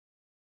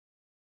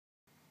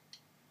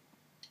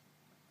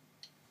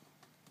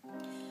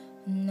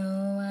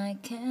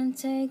can't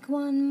take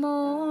one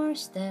more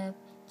step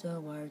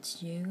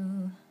towards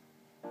you,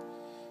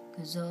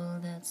 'cause all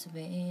that's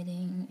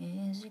waiting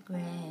is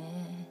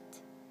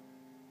regret.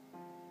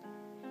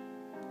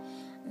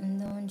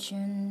 And don't you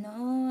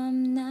know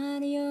I'm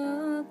not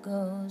your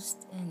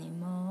ghost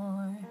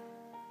anymore?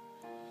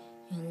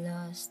 You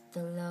lost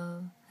the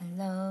love I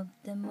loved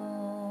the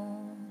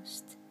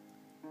most.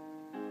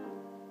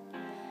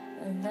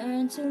 I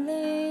learned to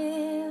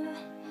live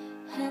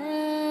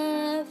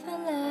half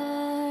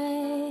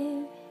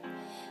alive,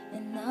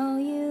 and now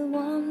you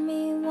want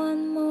me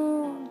one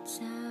more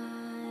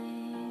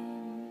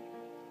time.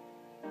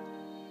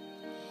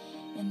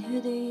 And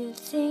who do you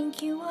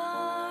think you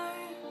are?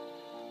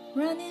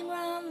 Running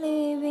around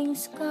leaving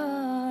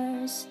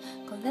scars,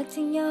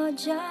 collecting your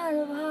jar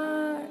of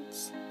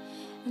hearts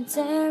and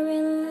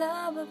tearing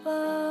love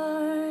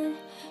apart.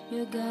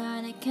 You're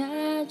gonna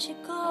catch a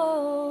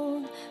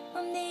cold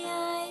from the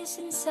ice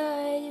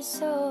inside your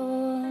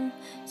soul,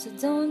 so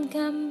don't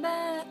come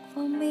back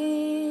for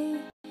me.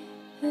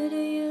 Who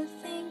do you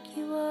think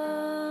you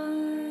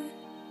are?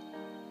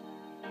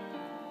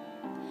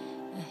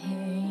 I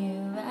hear you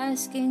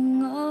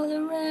asking all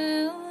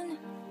around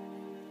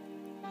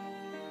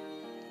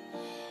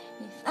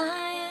if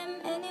I am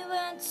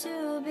anywhere to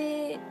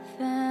be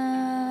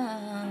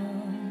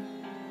found,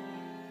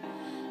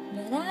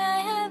 but I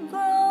have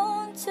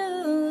grown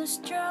too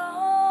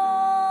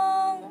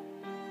strong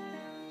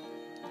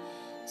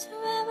to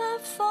ever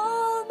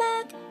fall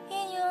back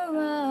in your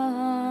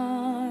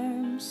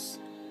arms.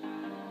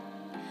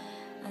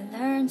 I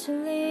learned to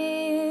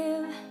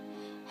live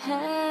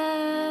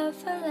half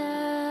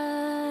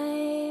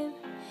alive,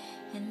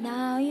 and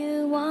now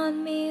you want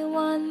me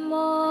one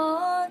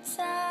more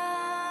time.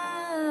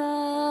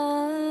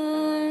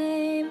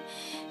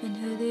 And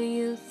who do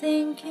you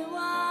think you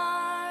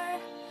are?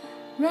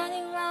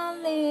 Running around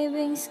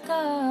leaving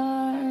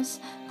scars,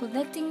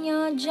 collecting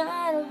your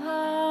jar of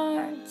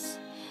hearts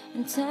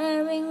and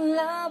tearing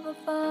love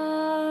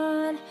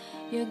apart.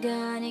 You're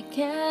gonna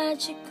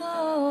catch a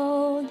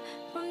cold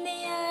from the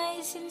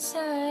ice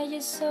inside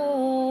your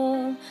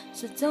soul,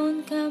 so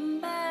don't come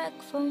back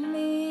for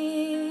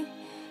me.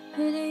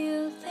 Who do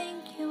you think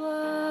you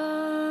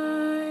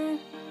are?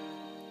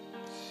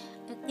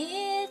 But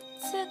it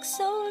took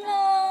so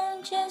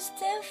long just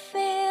to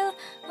feel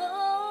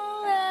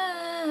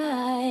alright.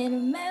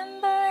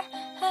 Remember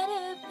how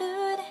to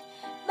put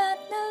back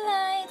the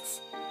lights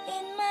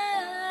in my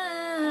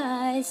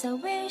eyes. I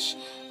wish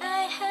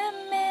I had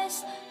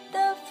missed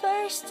the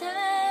first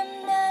time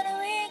that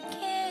we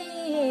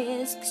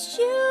kissed, 'cause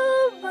you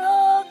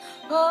broke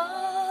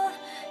all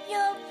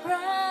your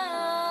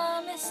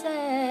promises,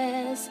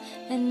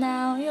 and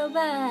now you're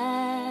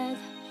back.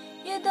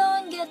 You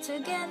don't get to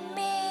get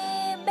me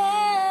back.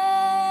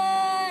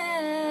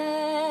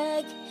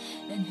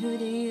 And who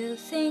do you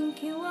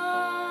think you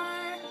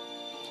are?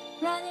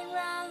 Running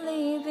around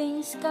leaving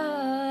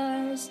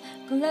scars,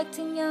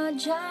 collecting your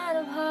jar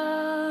of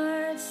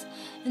hearts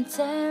and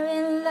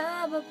tearing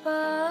love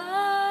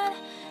apart.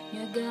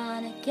 You're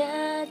gonna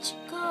catch a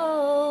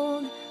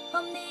cold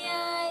from the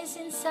ice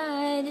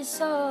inside your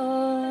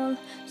soul,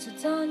 so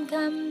don't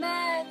come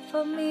back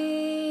for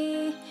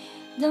me.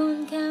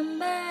 Don't come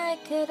back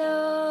at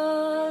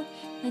all.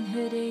 And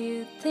who do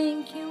you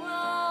think you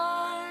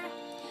are?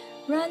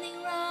 Running